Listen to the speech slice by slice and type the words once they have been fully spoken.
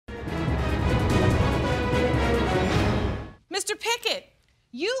Mr. Pickett,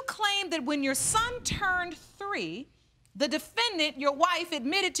 you claim that when your son turned 3, the defendant, your wife,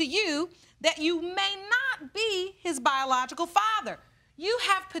 admitted to you that you may not be his biological father. You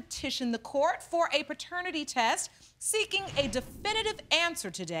have petitioned the court for a paternity test, seeking a definitive answer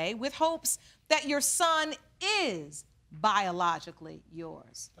today with hopes that your son is biologically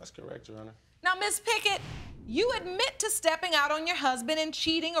yours. That's correct, Your Honor. Now, Ms. Pickett, you admit to stepping out on your husband and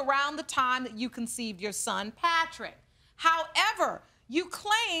cheating around the time that you conceived your son, Patrick. However, you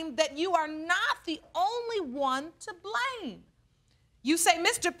claim that you are not the only one to blame. You say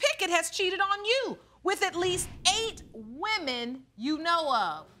Mr. Pickett has cheated on you with at least 8 women you know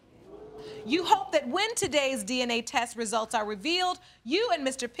of. You hope that when today's DNA test results are revealed, you and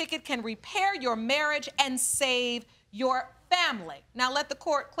Mr. Pickett can repair your marriage and save your family. Now, let the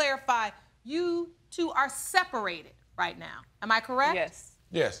court clarify, you two are separated right now. Am I correct? Yes.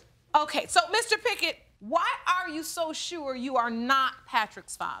 Yes. Okay, so Mr. Pickett, why are you so sure you are not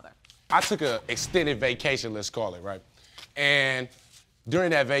Patrick's father? I took an extended vacation, let's call it, right? And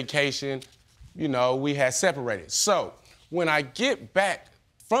during that vacation, you know, we had separated. So when I get back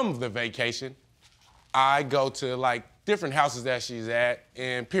from the vacation, I go to like different houses that she's at,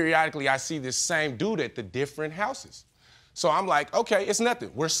 and periodically I see this same dude at the different houses. So I'm like, okay, it's nothing,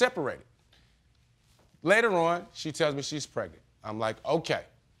 we're separated. Later on, she tells me she's pregnant. I'm like, okay.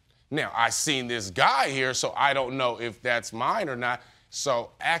 Now, I seen this guy here, so I don't know if that's mine or not.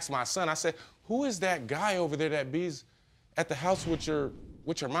 So I asked my son, I said, who is that guy over there that be's at the house with your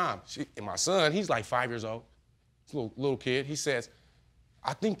mom? And my son, he's like 5 years old. He's a little kid. He says,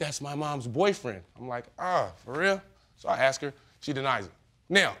 I think that's my mom's boyfriend. I'm like, for real? So I ask her, she denies it.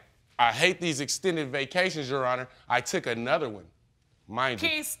 Now, I hate these extended vacations, Your Honor. I took another one, mind you.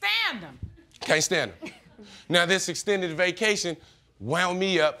 Can't stand them. Can't stand them. Now, this extended vacation wound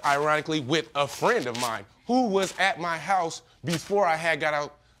me up, ironically, with a friend of mine who was at my house before I had got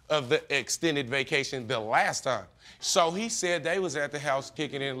out of the extended vacation the last time. So he said they was at the house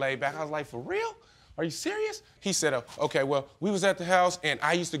kicking in, laid back. I was like, for real? Are you serious? He said, okay, well, we was at the house and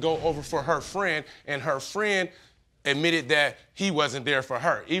I used to go over for her friend, and her friend admitted that he wasn't there for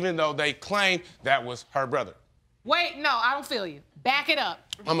her, even though they claimed that was her brother. Wait, no, I don't feel you. Back it up.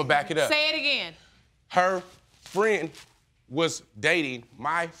 I'm gonna back it up. Say it again. Her friend was dating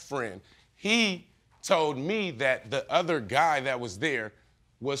my friend. He told me that the other guy that was there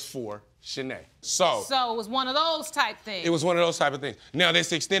was for Shanae. So it was one of those type things. It was one of those type of things. Now,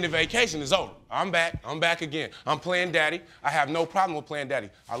 this extended vacation is over. I'm back again. I'm playing daddy. I have no problem with playing daddy.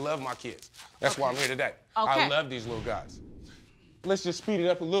 I love my kids. That's why I'm here today. Okay. I love these little guys. Let's just speed it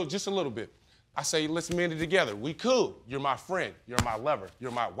up just a little bit. I say, let's mend it together. We cool. You're my friend. You're my lover.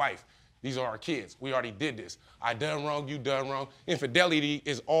 You're my wife. These are our kids. We already did this. I done wrong, you done wrong. Infidelity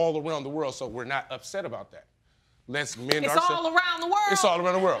is all around the world, so we're not upset about that. Let's mend ourselves. It's all around the world. It's all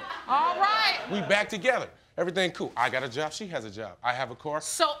around the world. All right. We back together. Everything cool. I got a job, she has a job. I have a car.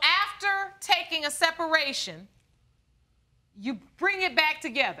 So after taking a separation, you bring it back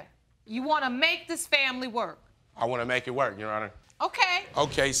together. You want to make this family work. I want to make it work, Your Honor. Okay.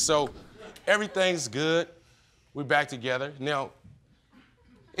 Okay, so everything's good. We're back together. Now,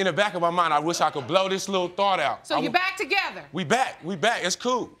 in the back of my mind, I wish I could blow this little thought out. So you're back together? We back. It's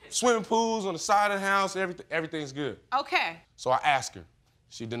cool. Swimming pools on the side of the house, everything's good. Okay. So I ask her.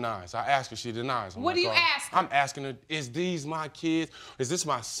 She denies. I ask her, she denies. What do you ask her? I'm asking her, is these my kids? Is this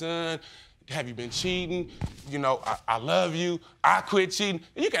my son? Have you been cheating? You know, I love you. I quit cheating.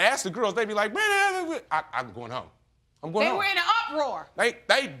 And you can ask the girls, they be like, man, I'm going home. I'm going home. They were in an uproar.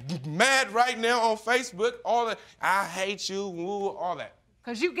 They mad right now on Facebook, all that. I hate you, all that.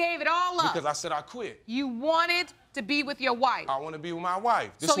 Because you gave it all up. Because I said I quit. You wanted to be with your wife. I want to be with my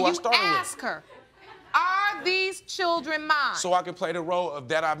wife. This is who I started with. So you ask her, are these children mine? So I can play the role of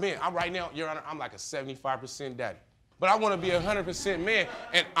that I've been. Right now, Your Honor, I'm like a 75% daddy. But I want to be a 100% man,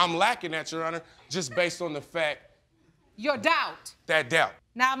 and I'm lacking that, Your Honor, just based on the fact. Your doubt. That doubt.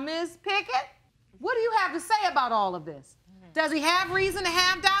 Now, Ms. Pickett, what do you have to say about all of this? Does he have reason to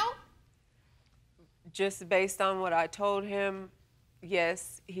have doubt? Just based on what I told him,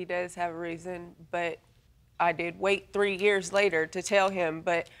 yes, he does have a reason, but I did wait 3 years later to tell him,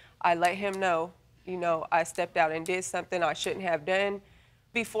 but I let him know, you know, I stepped out and did something I shouldn't have done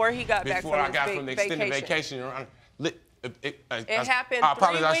before he got back from his vacation. Before I got from the extended vacation, Your Honor. It happened I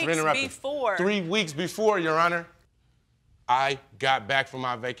apologize 3 for weeks interrupting. before. 3 weeks before, Your Honor, I got back from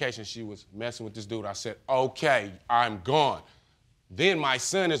my vacation. She was messing with this dude. I said, okay, I'm gone. Then my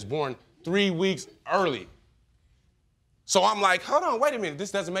son is born 3 weeks early. So I'm like, hold on, wait a minute.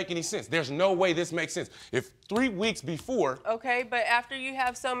 This doesn't make any sense. There's no way this makes sense. If 3 weeks before. Okay, but after you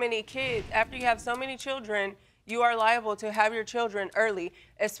have so many kids, after you have so many children, You are liable to have your children early,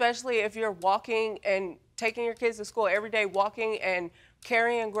 especially if you're walking and taking your kids to school every day, walking and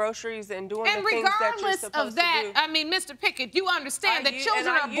carrying groceries and doing the things that you're regardless supposed of that, to do. I mean, Mr. Pickett, you understand that use- children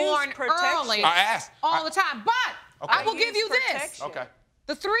and I are use born protection. early I asked. all the time. But Okay. I will I give use you this. protection. Okay.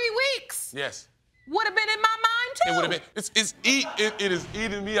 The 3 weeks Yes. would have been in my mind, too. It would have been. It is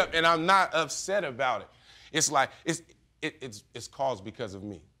eating me up, and I'm not upset about it. It's like it's caused because of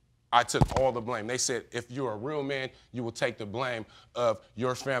me. I took all the blame. They said if you're a real man, you will take the blame of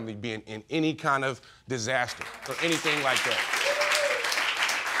your family being in any kind of disaster or anything like that.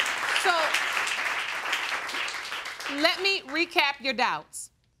 So let me recap your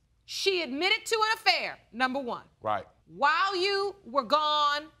doubts. She admitted to an affair, number one. Right. While you were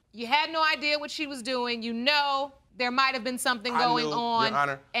gone, you had no idea what she was doing. You know there might have been something going knew, on. Your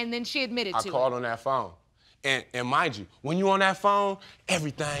Honor, and then she admitted to it. I called on that phone. And mind you, when you're on that phone,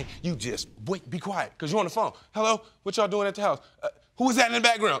 everything, you just wait, be quiet, because you're on the phone. Hello, what y'all doing at the house? Who is that in the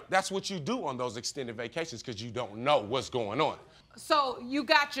background? That's what you do on those extended vacations, because you don't know what's going on. So you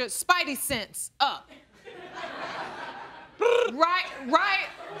got your spidey sense up. Right,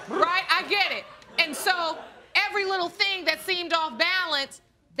 I get it. And so every little thing that seemed off balance,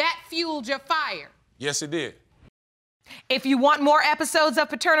 that fueled your fire. Yes, it did. If you want more episodes of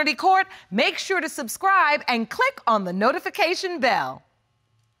Paternity Court, make sure to subscribe and click on the notification bell.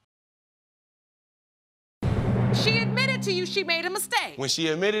 She admitted to you she made a mistake. When she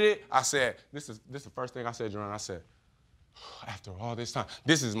admitted it, I said, this is the first thing I said, Your Honor. I said, after all this time,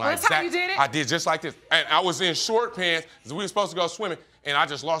 this is my That's how you did it? I did just like this. And I was in short pants, because we were supposed to go swimming, and I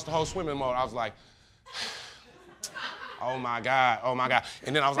just lost the whole swimming mode. I was like, oh my God, oh my God.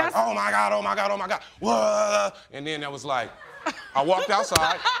 And then I was like, oh my God, oh my God, oh my God. Whoa. And then that was like, I walked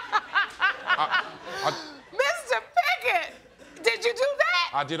outside. Mr. Pickett, did you do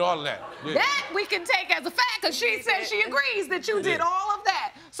that? I did all of that. Yeah. That we can take as a fact, because she said she agrees that you did all of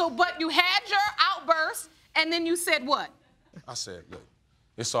that. So, but you had your outburst, and then you said what? I said, look,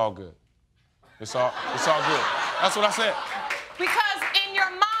 it's all good. It's all good. That's what I said. Because in your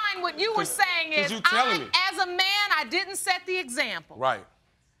mind, what you were saying is, you telling me. as a man, I didn't set the example. Right.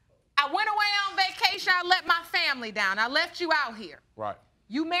 I went away on vacation, I let my family down. I left you out here. Right.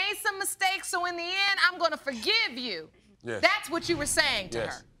 You made some mistakes, so in the end, I'm gonna forgive you. Yes. That's what you were saying to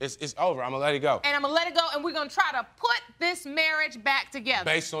her. It's over. I'm gonna let it go. And I'm gonna let it go, and we're gonna try to put this marriage back together.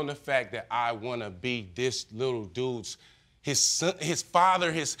 Based on the fact that I wanna be this little dude's, his son, his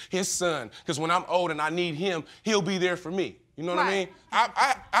father, his son. Because when I'm old and I need him, he'll be there for me. You know what I mean?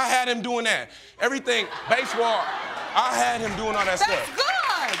 I had him doing that. Everything, baseball, I had him doing all that stuff. That's good.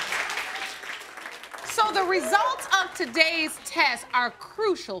 So the results of today's test are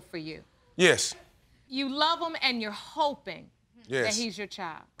crucial for you. Yes. You love him and you're hoping that Yes. he's your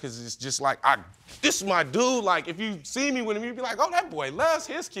child. Because it's just like, this is my dude. Like, if you see me with him, you'd be like, oh, that boy loves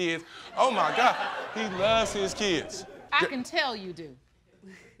his kids. Oh, my God. He loves his kids. I can tell you do.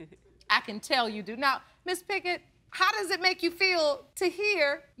 I can tell you do. Now, Miss Pickett, how does it make you feel to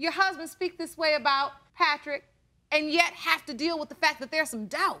hear your husband speak this way about Patrick and yet have to deal with the fact that there's some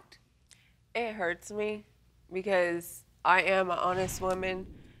doubt? It hurts me because I am an honest woman.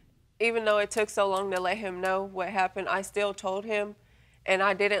 Even though it took so long to let him know what happened, I still told him, and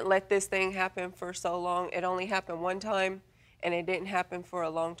I didn't let this thing happen for so long. It only happened one time, and it didn't happen for a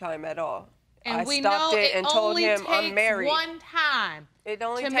long time at all. And I we stopped know it and told only him takes I'm married. one time It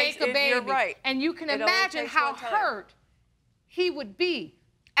only to takes, make a baby. You're right. And you can It only imagine takes how one time. hurt he would be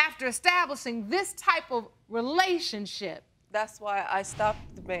after establishing this type of relationship. That's why I stopped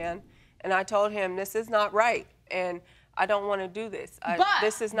the man, and I told him this is not right, and I don't want to do this.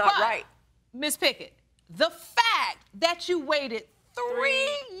 This is not right. Miss Pickett, the fact that you waited 3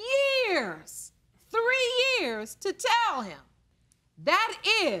 years to tell him, that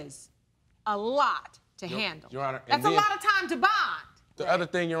is a lot to handle. Your Honor, that's a lot of time to bond. The other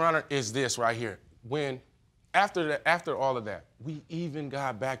thing, Your Honor, is this right here. After all of that, we even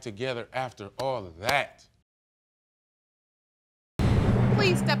got back together after all of that.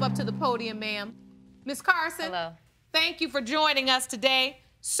 Please step up to the podium, ma'am. Miss Carson. Hello. Thank you for joining us today.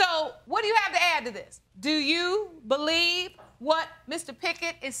 So, what do you have to add to this? Do you believe what Mr.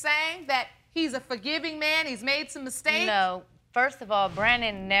 Pickett is saying, that he's a forgiving man, he's made some mistakes? No. First of all,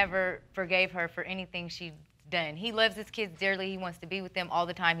 Brandon never forgave her for anything she's done. He loves his kids dearly. He wants to be with them all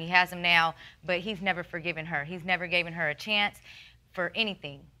the time. He has them now, but he's never forgiven her. He's never given her a chance for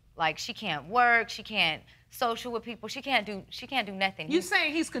anything. Like, she can't work, she can't social with people, she can't do nothing. You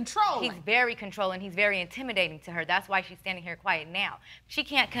saying he's controlling? He's very controlling. He's very intimidating to her. That's why she's standing here quiet now. She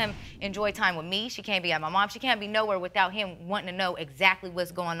can't come enjoy time with me. She can't be at my mom. She can't be nowhere without him wanting to know exactly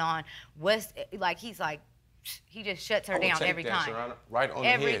what's going on. He's like, he just shuts her I will down take every that, time. Your Honor, right on the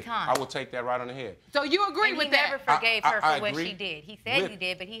head. Every time. I will take that right on the head. So you agree And with he that? never forgave her I for what agree she did. He said with- he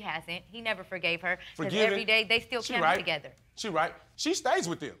did, but he hasn't. He never forgave her. Because Forgiving, every day they still she come right. together. She right. She stays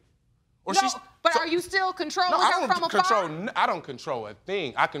with them. Or No, she's, but so- are you still controlling No, I her don't from afar? control. I don't control a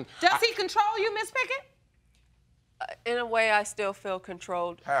thing. I can. Does he control you, Miss Pickett? In a way, I still feel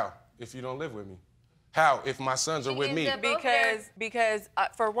controlled. How? If you don't live with me? How? If my sons are She with ends me? up both there. Because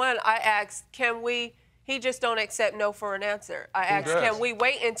for one, I asked, can we? He just don't accept no for an answer. I asked, does? can we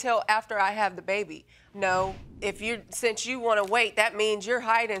wait until after I have the baby? No. Since you want to wait, that means you're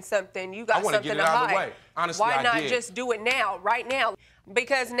hiding something. You got wanna something get it to out of hide. the way. Honestly, Why I not did. just do it now, right now?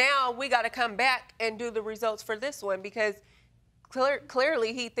 Because now we got to come back and do the results for this one because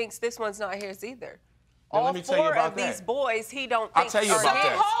clearly he thinks this one's not his either. Now, All let me tell you four about of these that. boys, he don't I'll think tell you are about his.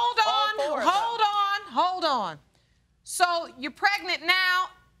 that. Hold on. So you're pregnant now.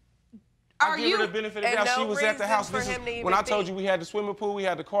 Are I give you? her the benefit of the and doubt. no She was at the reason house. for This is, him to even when I told think. you we had the swimming pool, we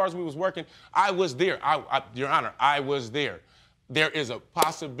had the cars, we was working. I was there. Your Honor, I was there. There is a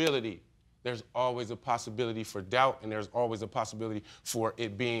possibility. There's always a possibility for doubt, and there's always a possibility for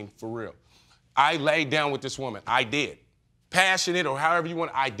it being for real. I laid down with this woman. I did. Passionate or however you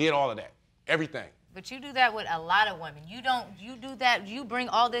want, I did all of that. Everything. But you do that with a lot of women. You do that, you bring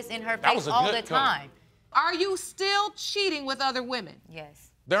all this in her That was face a all good the time. Are you still cheating with other women? Yes.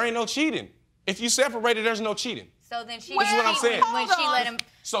 There ain't no cheating. If you separated, there's no cheating. So then she This is what I'm saying. when Hold she on. let him.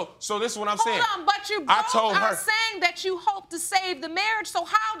 So this is what I'm Hold saying. on, but you I both told are her. saying that you hope to save the marriage. So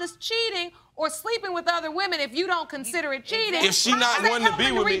how does cheating or sleeping with other women, if you don't consider it cheating, If she how not does that wanting to help be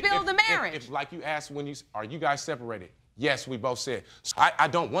him with me, rebuild the marriage? if like you asked are you guys separated? Yes, we both said. So I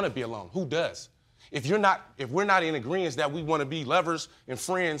don't want to be alone. Who does? If we're not in agreement that we want to be lovers and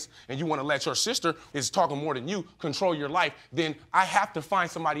friends, and you want to let your sister is talking more than you control your life, then I have to find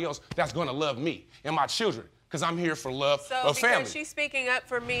somebody else that's going to love me and my children, because I'm here for love So of family. because she's speaking up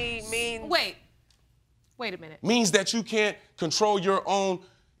for me means Wait a minute. Means that you can't control your own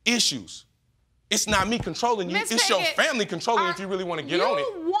issues. It's not me controlling you. Miss It's your Pickett, family controlling you if you really want to get on it.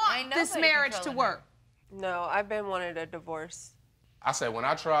 You want Ain't this nobody marriage to controlling work. no. I've been wanting a divorce. I said when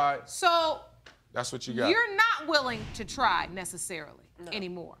I tried, So that's what you got. you're not willing to try necessarily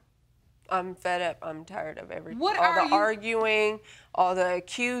anymore. I'm fed up. I'm tired of everything. What all are the you- arguing, all the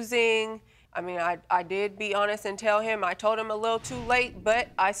accusing. I mean, I did be honest and tell him. I told him a little too late, but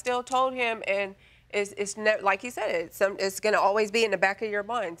I still told him, and it's like he said, it's gonna always be in the back of your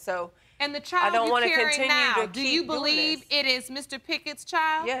mind. So And the child I don't you're want to carrying continue now, to do keep you doing believe this. it is Mr. Pickett's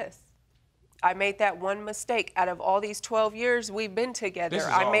child? Yes. I made that one mistake. Out of all these 12 years we've been together, This is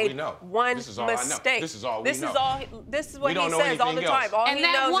I all made we know. one This is all I know. mistake. This is all we This know. is all. This is what We don't he know says all the anything time. else. All And he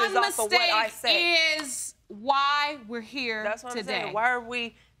that knows one is off of what I say. mistake is why we're here That's what I'm today. saying. Why are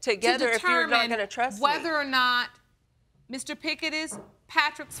we To together if you're not determine going to trust me? whether or not Mr. Pickett is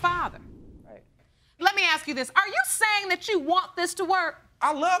Patrick's father. Right. Let me ask you this. Are you saying that you want this to work?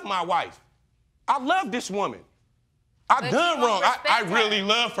 I love my wife. I love this woman. I But done you wrong. don't I respect really her.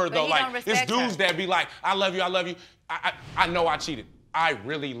 love her But though. you don't Like it's respect dudes her. that be like, I love you, I love you. I know I cheated. I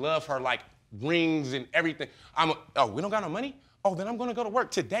really love her, like rings and everything. Oh, we don't got no money? Oh, then I'm gonna go to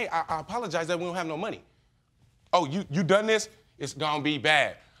work today. I apologize that we don't have no money. Oh, you done this? It's gonna be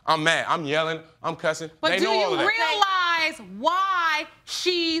bad. I'm mad. I'm yelling. I'm cussing. But they do know all you of that. realize why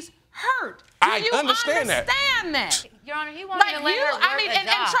she's hurt? Do I you understand that. that? Your Honor, he won't even let her work and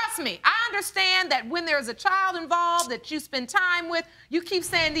trust me, I understand that when there's a child involved that you spend time with, you keep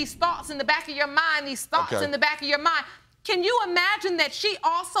saying these thoughts in the back of your mind, these thoughts Okay. in the back of your mind. Can you imagine that she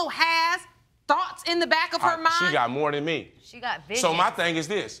also has thoughts in the back of her mind? She got more than me. She got vision. So my thing is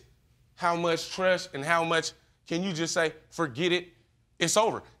this: how much trust and how much can you just say, forget it, it's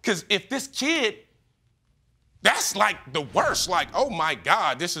over? Because if this kid, that's like the worst. Like, oh my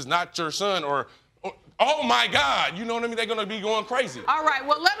God, this is not your son, or oh my God, you know what I mean? They're gonna be going crazy. All right,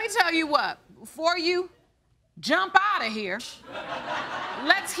 well, let me tell you what. Before you jump out of here,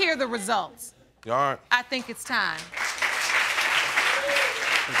 let's hear the results. You all right? I think it's time.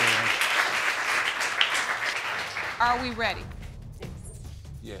 Are we ready?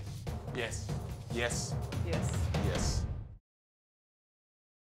 Yeah. Yes. Yes. Yes. Yes.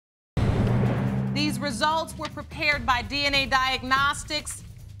 These results were prepared by DNA Diagnostics,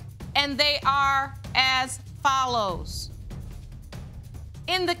 and they are as follows.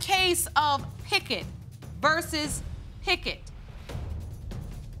 In the case of Pickett versus Pickett,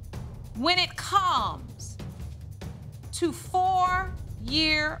 when it comes to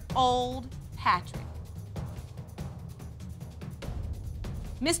 4-year-old Patrick,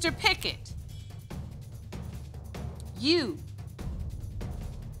 Mr. Pickett, you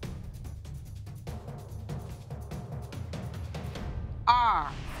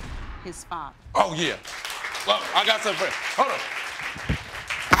are his father. Oh, yeah. Well, I got something for you. Hold on.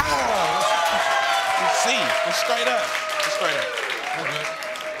 Oh, see, it's straight up. It's straight up. Okay.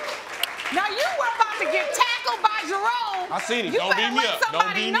 Now you were about to get tackled by Jerome. I seen it. You Don't beat me better up. let Don't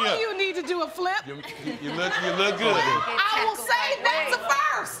somebody beat know me up. you need to do a flip. You look good. I will say that's a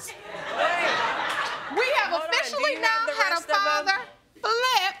first. We have Hold on, officially do you have now the had a rest of them? father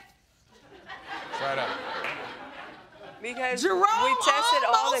flip. Straight up. Because Jerome we tested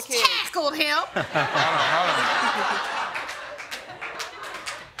all the almost kids. tackled him.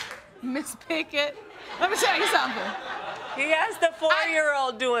 Hold Miss Pickett, let me tell you something. He has the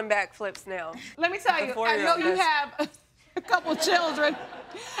 4-year-old doing backflips now. Let me tell The you, I 4-year-old know you does. have a couple children,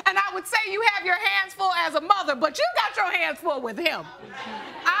 and I would say you have your hands full as a mother, but you got your hands full with him.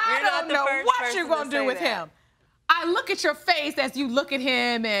 I You're not don't the know first what person you're going to to do say with that. him. I look at your face as you look at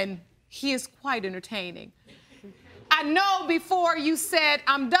him, and he is quite entertaining. I know before you said,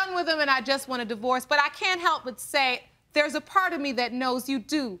 I'm done with him and I just want a divorce, but I can't help but say there's a part of me that knows you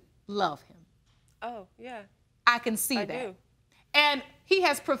do love him. Oh, yeah. I can see I that. do. And he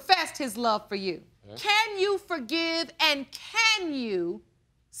has professed his love for you. Yeah. Can you forgive and can you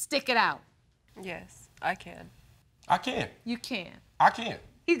stick it out? Yes, I can. I can. You can. I can.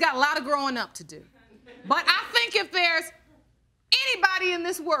 He's got a lot of growing up to do. But I think if there's anybody in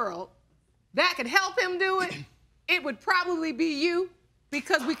this world that could help him do it, it would probably be you,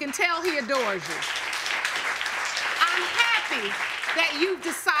 because we can tell he adores you. I'm happy that you've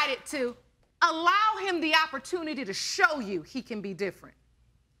decided to allow him the opportunity to show you he can be different.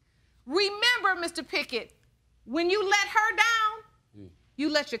 Remember, Mr. Pickett, when you let her down, you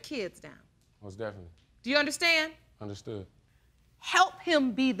let your kids down. Most definitely. Do you understand? Understood. Help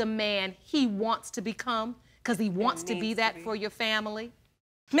him be the man he wants to become, because he wants to be that for your family.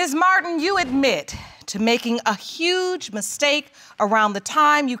 Ms. Martin, you admit to making a huge mistake around the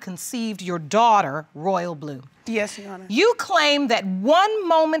time you conceived your daughter, Royal Blue. Yes, Your Honor. You claim that one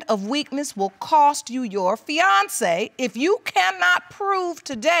moment of weakness will cost you your fiancé if you cannot prove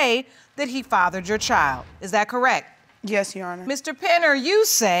today that he fathered your child. Is that correct? Yes, Your Honor. Mr. Penner, you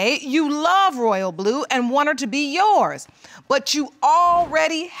say you love Royal Blue and want her to be yours, but you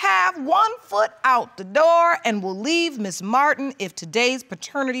already have one foot out the door and will leave Ms. Martin if today's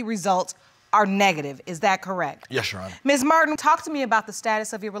paternity results are negative. Is that correct? Yes, Your Honor. Ms. Martin, talk to me about the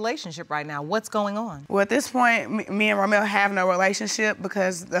status of your relationship right now. What's going on? Well, at this point, me and Romeo have no relationship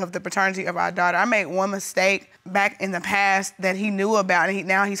because of the paternity of our daughter. I made one mistake back in the past that he knew about, and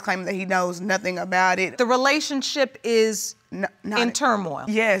now he's claiming that he knows nothing about it. The relationship is in turmoil.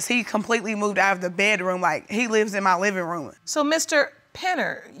 Yes, he completely moved out of the bedroom. Like, he lives in my living room. So, Mr.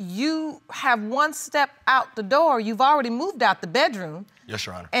 Penner, you have one step out the door. You've already moved out the bedroom. Yes,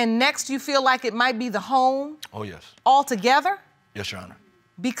 Your Honor. And next you feel like it might be the home? Oh, yes. Altogether? Yes, Your Honor.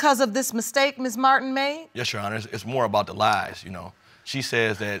 Because of this mistake Ms. Martin made? Yes, Your Honor. It's more about the lies, you know. She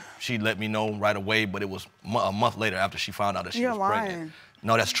says that she let me know right away, but it was a month later after she found out that she was pregnant.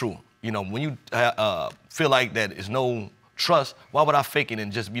 No, that's true. You know, when you feel like that is no trust, why would I fake it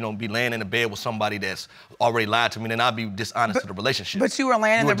and just, you know, be laying in the bed with somebody that's already lied to me, then I'd be dishonest to the relationship. But you were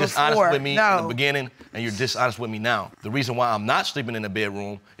laying in there before. You were dishonest with me in the beginning, and you're dishonest with me now. The reason why I'm not sleeping in the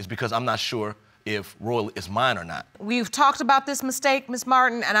bedroom is because I'm not sure if Royal is mine or not. We've talked about this mistake, Ms.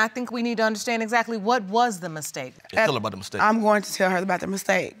 Martin, and I think we need to understand exactly what was the mistake. Yeah, tell her about the mistake. I'm going to tell her about the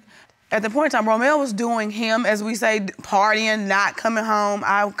mistake. At the point in time, Romeo was doing him, as we say, partying, not coming home.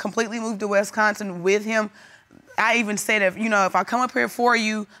 I completely moved to Wisconsin with him. I even said, if I come up here for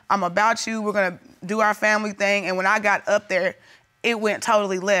you, I'm about you, we're gonna do our family thing. And when I got up there, it went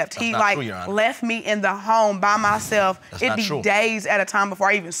totally left. That's he not true, Your Honor. left me in the home by myself. It'd be true. days at a time before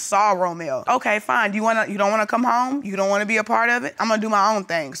I even saw Romeo. Okay, fine, you don't wanna come home? You don't wanna be a part of it? I'm gonna do my own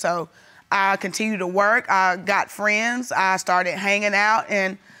thing. So I continued to work, I got friends, I started hanging out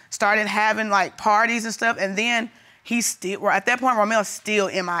and started having like parties and stuff, and then at that point, Romeo's still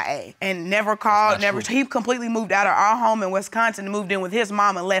MIA and never called, he completely moved out of our home in Wisconsin and moved in with his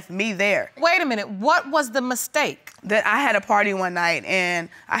mom and left me there. Wait a minute, what was the mistake? That I had a party one night and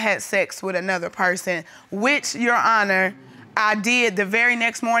I had sex with another person, which, Your Honor, I did. The very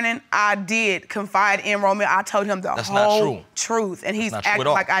next morning, I did confide in Romeo. I told him the whole truth, and he's acting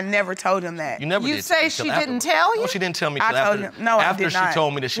like I never told him that. You never did. You say she didn't tell you? No, she didn't tell me I till told him. No, I did not. After she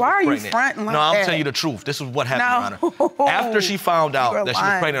told me that she was Why are pregnant. you fronting like No, I'm that? telling you the truth. This is what happened, No. Your Honor. After she found out You're that she was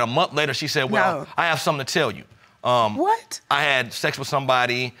lying. pregnant, a month later, she said, well, I have something to tell you. What? I had sex with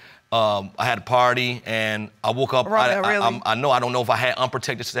somebody. I had a party, and I woke up. Romeo, really? I don't know if I had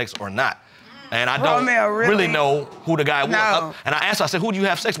unprotected sex or not. And I don't Romeo, really know who the guy was. No. And I asked her, I said, who do you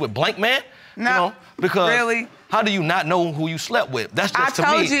have sex with? Blank man? No. You know, because Really? How do you not know who you slept with? That's just, to me,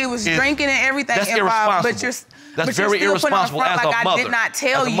 I told you it was drinking and everything that's involved, irresponsible. but That's very irresponsible as a mother. I did not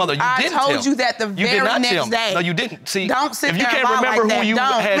tell you. I told you that the very next day. No, you didn't. See, don't sit if you there can't and lie remember like who you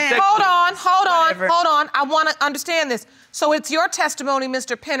that. had sex with. Hold on. I want to understand this. So it's your testimony,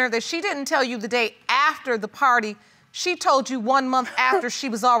 Mr. Penner, that she didn't tell you the day after the party. She told you 1 month after she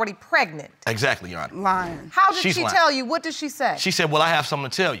was already pregnant. Exactly, Your Honor. Lying. How did she tell you? What did she say? She said, well, I have something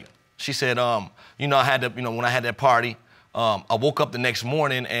to tell you. She said, you know, when I had that party, I woke up the next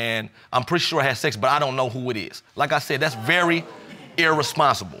morning and I'm pretty sure I had sex, but I don't know who it is. Like I said, that's very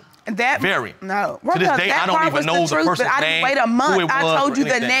irresponsible. Very. No. To this day, I don't even know the person's name. But I didn't wait a month. I told you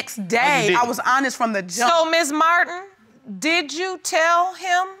the next day. I was honest from the jump. So, Ms. Martin, did you tell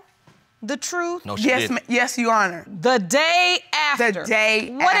him the truth? No, she didn't. Yes, Your Honor. The day after? The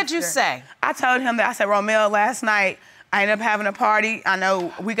day after. What did you say? I told him that, I said, Romeo, last night, I ended up having a party. I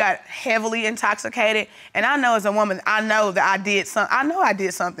know we got heavily intoxicated, and I know as a woman, I know that I did something. I know I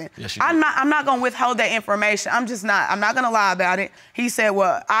did something. Yes, I'm not gonna withhold that information. I'm not gonna lie about it. He said,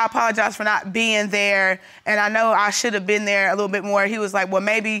 well, I apologize for not being there, and I know I should have been there a little bit more. He was like, well,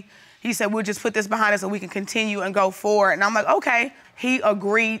 maybe, he said, we'll just put this behind us so we can continue and go forward. And I'm like, okay. He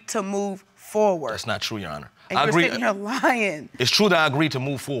agreed to move forward. That's not true, Your Honor. And you're sitting here lying. It's true that I agreed to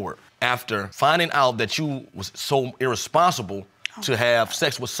move forward after finding out that you was so irresponsible to have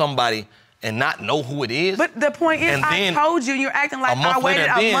sex with somebody and not know who it is. But the point is, I told you, you're acting like I waited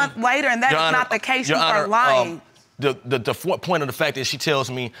a month later, and that is not the case. You are lying. The point of the fact is she tells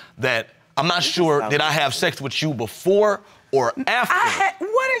me that I'm not sure did I have sex with you before or after.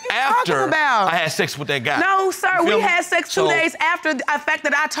 What are you talking about? I had sex with that guy. No, sir, we had sex 2 days after the fact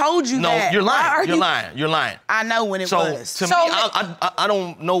that I told you that. No, you're lying. You're lying. I know when it was. To me, I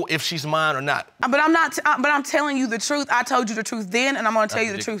don't know if she's mine or not. But I'm telling you the truth. I told you the truth then, and I'm going to tell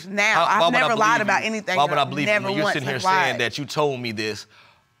you the truth now. I've never lied about anything. Why would I believe you when you're sitting here saying that you told me this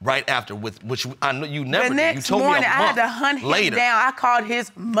right after, which I know you never did. The next morning, I had to hunt him down. I called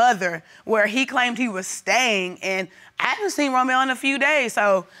his mother where he claimed he was staying, and I hadn't seen Romeo in a few days,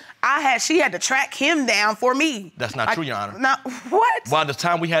 so she had to track him down for me. That's not true, Your Honor. No, what? By the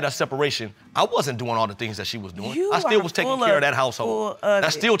time we had our separation, I wasn't doing all the things that she was doing. I still was taking care of that household.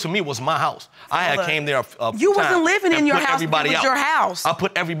 That still, to me, was my house. I had came there a You wasn't living in your house. It was your house. I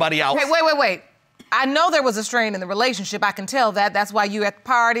put everybody out. Wait. I know there was a strain in the relationship. I can tell that. That's why you at the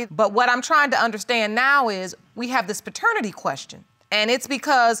party. But what I'm trying to understand now is we have this paternity question. And it's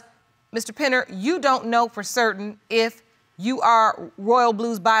because, Mr. Penner, you don't know for certain if you are Royal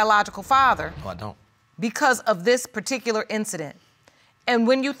Blue's biological father. No, I don't. Because of this particular incident. And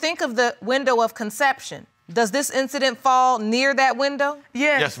when you think of the window of conception, does this incident fall near that window?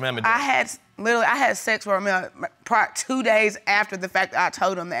 Yes, ma'am, it does. I had sex with him 2 days after the fact that I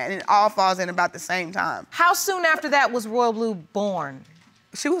told him that, and it all falls in about the same time. How soon after that was Royal Blue born?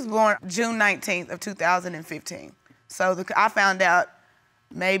 She was born June 19th of 2015. So I found out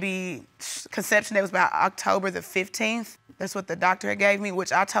maybe conception day was about October the 15th. That's what the doctor had gave me,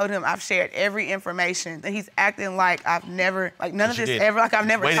 which I told him I've shared every information. And he's acting like I've never, like none of this ever, like I've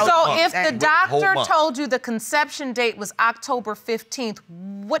never told him. So if the doctor told you the conception date was October 15th,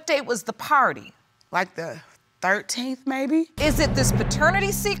 what date was the party? Like the 13th, maybe? Is it this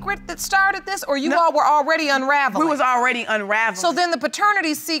paternity secret that started this, or you all were already unraveling? We was already unraveling. So then the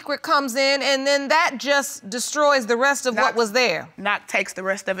paternity secret comes in, and then that just destroys the rest of what was there. Takes the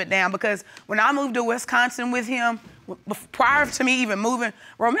rest of it down, because when I moved to Wisconsin with him, prior to me even moving,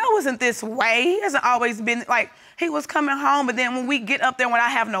 Romeo wasn't this way. He hasn't always been, like, he was coming home, but then when we get up there, when I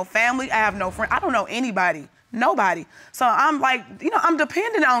have no family, I have no friends, I don't know anybody. Nobody. So I'm like, I'm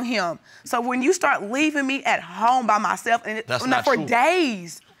dependent on him. So when you start leaving me at home by myself, and for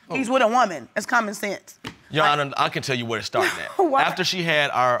days, he's with a woman. It's common sense. Your Honor, I can tell you where it started at. After she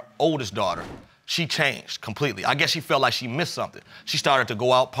had our oldest daughter, she changed completely. I guess she felt like she missed something. She started to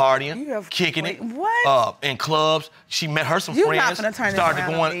go out partying, kicking it, in clubs. She met some friends, started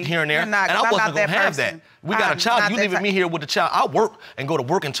going here and there, and I wasn't gonna have that. We got a child. You leaving me here with the child. I work and go to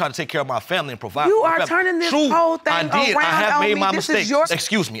work and try to take care of my family and provide. You are turning this whole thing around. I have made my mistakes.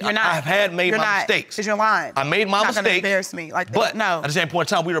 Excuse me. I have made my mistakes. Because you're lying. I made my mistakes. You're not gonna embarrass me like that. But no. At the same point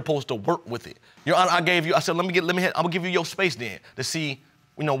in time, we were supposed to work with it. Your Honor, I said, I'm gonna give you your space then to see,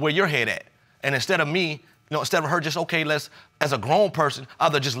 where your head at. And instead of me, instead of her just, okay, as a grown person,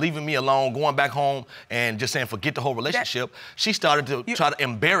 either just leaving me alone, going back home, and just saying forget the whole relationship, she started to try to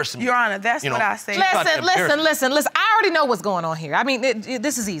embarrass me. Your Honor, that's what I say. Listen. I already know what's going on here. I mean,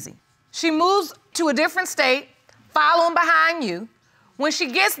 this is easy. She moves to a different state, following behind you. When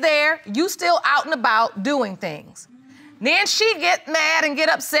she gets there, you still out and about doing things. Then she get mad and get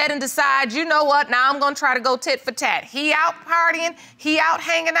upset and decide, you know what, now I'm gonna try to go tit for tat. He out partying, he out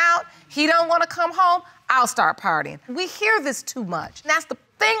hanging out, he don't wanna come home, I'll start partying. We hear this too much. And that's the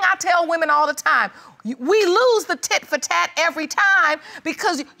thing I tell women all the time. We lose the tit for tat every time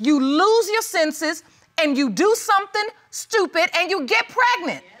because you lose your senses and you do something stupid and you get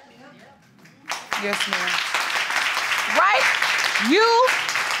pregnant. Yes, ma'am. Right?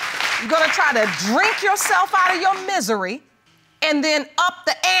 You're gonna try to drink yourself out of your misery and then up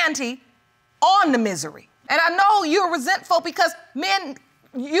the ante on the misery. And I know you're resentful because men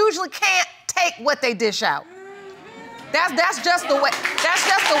usually can't take what they dish out. That's just the way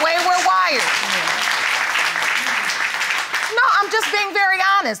we're wired. No, I'm just being very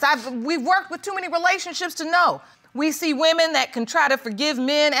honest. We've worked with too many relationships to know. We see women that can try to forgive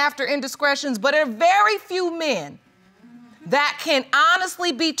men after indiscretions, but there are very few men that can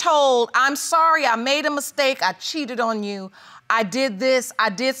honestly be told, I'm sorry, I made a mistake, I cheated on you, I did this, I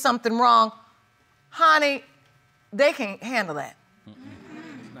did something wrong. Honey, they can't handle that.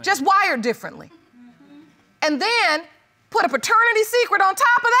 Just wired differently. And then put a paternity secret on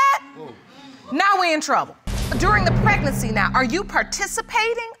top of that, now we're in trouble. During the pregnancy now, are you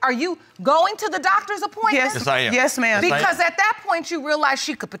participating? Are you going to the doctor's appointment? Yes, I am. Yes, ma'am. Because at that point you realize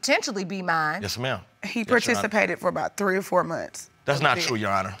she could potentially be mine. Yes, ma'am. He participated for about 3 or 4 months. That's not true,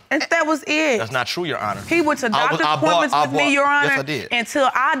 Your Honor. And that was it. That's not true, Your Honor. He went to doctor's appointments with me, Your Honor. Yes, I did. Until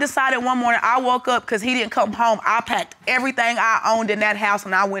I decided one morning, I woke up because he didn't come home. I packed everything I owned in that house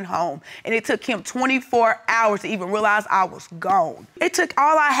and I went home. And it took him 24 hours to even realize I was gone. It took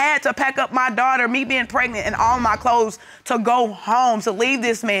all I had to pack up my daughter, me being pregnant, and all my clothes to go home, to leave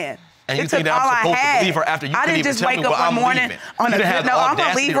this man. And you think that I'm supposed to believe her after you couldn't even tell me what I'm leaving? I didn't just wake up one morning on no, I'm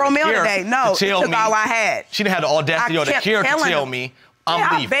gonna leave Romeo today. No, it took all I had. She didn't have the audacity or the care to tell me I'm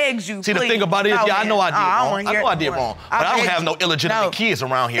leaving. I begged you, See, please. the thing about it is, I know I did wrong. I know I did wrong. But I don't have no illegitimate kids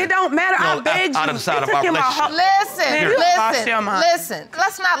around here. It don't matter, I begged you. Out of the side of our relationship. Listen.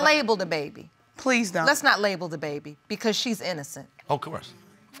 Let's not label the baby. Please don't. Let's not label the baby because she's innocent. Of course.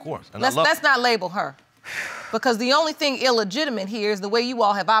 And let's not label her. Because the only thing illegitimate here is the way you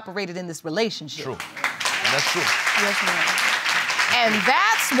all have operated in this relationship. True. And that's true. Yes, ma'am. And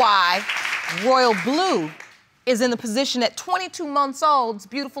that's why Royal Blue is in the position at 22 months old, this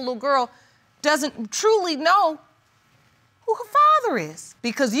beautiful little girl, doesn't truly know who her father is.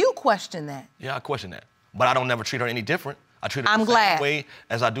 Because you question that. Yeah, I question that. But I don't never treat her any different. I treat her the same way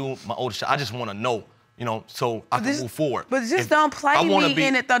as I do my older child. I just want to know, you know, so I can move forward. But just don't play me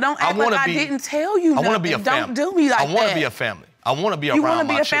in it, though. Don't act like I didn't tell you nothing. I want to be a family. Don't do me like that. I want to be a family. I want to be around my children. You want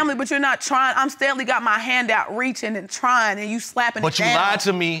to be a family, but you're not trying. I'm steadily got my hand out reaching and trying, and you slapping But it down. you lied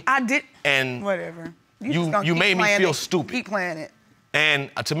to me. I did. And whatever. You made me feel stupid. Keep playing it.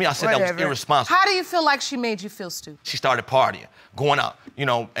 And to me, I said that was irresponsible. How do you feel like she made you feel stupid? She started partying, going out, you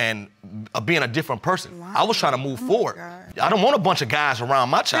know, and being a different person. Wow. I was trying to move forward. I don't want a bunch of guys around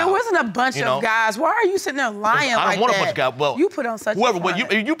my child. There wasn't a bunch of guys. Why are you sitting there lying like that? I don't want a bunch of guys. Well, you put on such a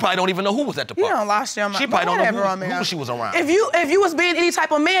front. You probably don't even know who was at the party. You don't lost your mind. She probably don't know who she was around. If you was being any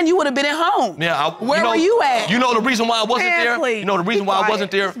type of man, you would have been at home. Yeah. Where were you at? You know the reason why I wasn't there? Please. You know the reason why I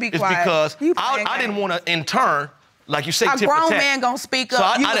wasn't there is because I didn't want to, in turn, like you say, a grown man gonna speak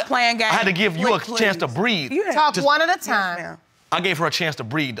up. You was playing games. I had to give you a chance to breathe. Talk one at a time. Yes, I gave her a chance to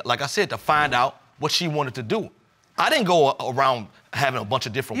breathe, like I said, to find out what she wanted to do. I didn't go around having a bunch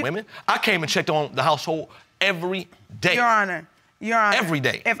of different women. I came and checked on the household every day. Your Honor. Every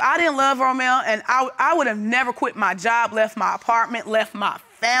day. If I didn't love Romeo, and I would have never quit my job, left my apartment, left my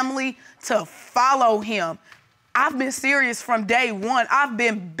family to follow him. I've been serious from day one. I've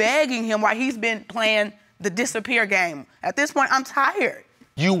been begging him while he's been playing the disappear game. At this point, I'm tired.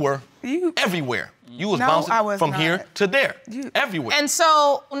 You were everywhere. You was bouncing from here to there, everywhere. And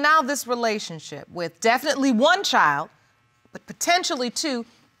so now this relationship with definitely one child, but potentially two,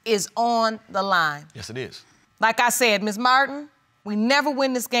 is on the line. Yes, it is. Like I said, Ms. Martin, we never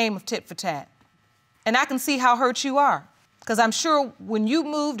win this game of tit for tat. And I can see how hurt you are. Because I'm sure when you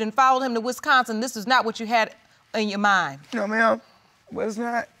moved and followed him to Wisconsin, this is not what you had in your mind. No, ma'am, was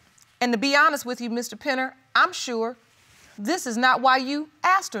not. And to be honest with you, Mr. Penner, I'm sure this is not why you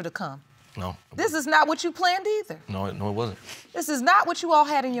asked her to come. No. This is not what you planned either. No, it wasn't. This is not what you all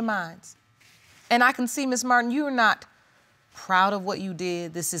had in your minds. And I can see, Ms. Martin, you are not proud of what you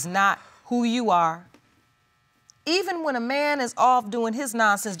did. This is not who you are. Even when a man is off doing his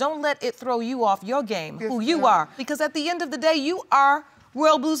nonsense, don't let it throw you off your game, who you are. Because at the end of the day, you are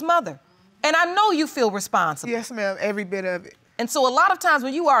Royal Blue's mother. And I know you feel responsible. Yes, ma'am, every bit of it. And so a lot of times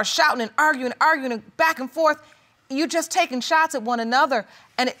when you are shouting and arguing back and forth, you're just taking shots at one another.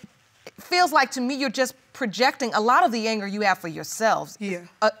 And it feels like to me you're just projecting a lot of the anger you have for yourselves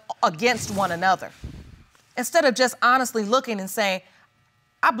against one another. Instead of just honestly looking and saying,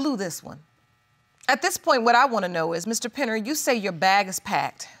 I blew this one. At this point, what I want to know is, Mr. Penner, you say your bag is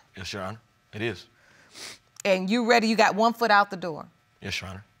packed. Yes, Your Honor. It is. And you ready, you got 1 foot out the door. Yes, Your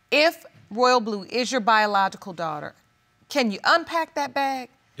Honor. If Royal Blue is your biological daughter, can you unpack that bag?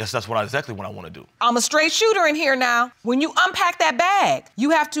 Yes, that's exactly what I want to do. I'm a straight shooter in here now. When you unpack that bag, you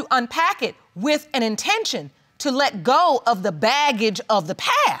have to unpack it with an intention to let go of the baggage of the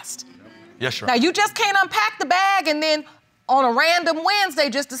past. Yes, Your Honor. Now, you just can't unpack the bag and then on a random Wednesday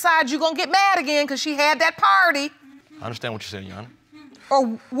just decide you're gonna get mad again because she had that party. I understand what you're saying, Your Honor.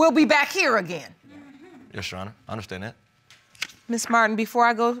 Or we'll be back here again. Yes, Your Honor. I understand that. Ms. Martin, before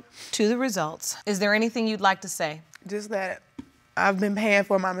I go to the results, is there anything you'd like to say? Just that I've been paying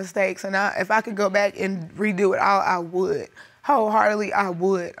for my mistakes, and if I could go back and redo it all, I would. Wholeheartedly, I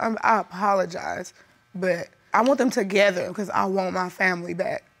would. I apologize, but I want them together because I want my family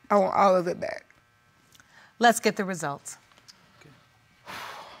back. I want all of it back. Let's get the results.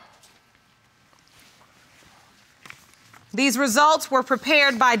 These results were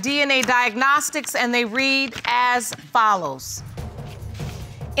prepared by DNA Diagnostics, and they read as follows.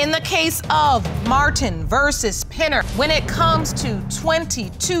 In the case of Martin versus Penner, when it comes to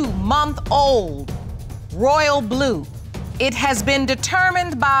 22-month-old Royal Blue, it has been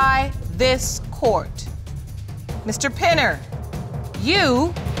determined by this court. Mr. Penner,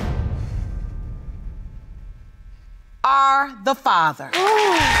 you are the father.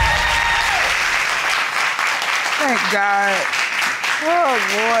 Ooh. Thank God. Oh,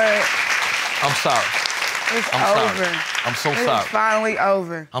 Lord. I'm sorry. It's I'm over. sorry. I'm so sorry. It's finally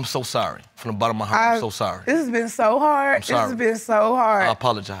over. I'm so sorry. From the bottom of my heart, I'm so sorry. This has been so hard. I'm sorry. This has been so hard. I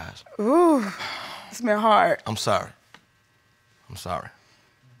apologize. Ooh, it's been hard. I'm sorry. I'm sorry.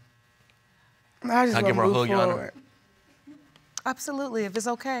 I just Can I give her a hug, Your Honor? Absolutely, if it's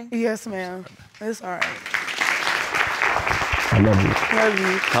okay. Yes, ma'am. It's all right. I love you. Love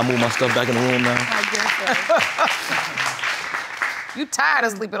you. Can I move my stuff back in the room now? I guess so. You tired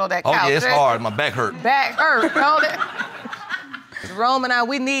of sleeping on that couch? Oh, yeah, it's right? hard. My back hurt. Back hurt, hold it. Jerome and I,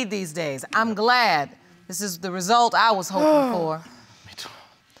 we need these days. I'm glad this is the result I was hoping for. Me too.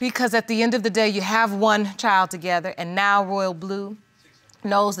 Because at the end of the day, you have one child together, and now Royal Blue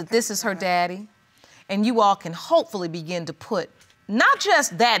knows that this is her daddy, and you all can hopefully begin to put not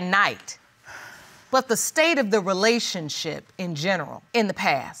just that night, but the state of the relationship in general in the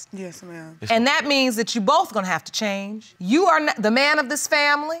past. Yes, ma'am. And that means that you both gonna have to change. You are the man of this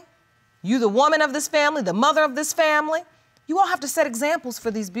family. You the woman of this family, the mother of this family. You all have to set examples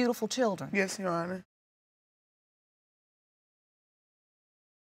for these beautiful children. Yes, Your Honor.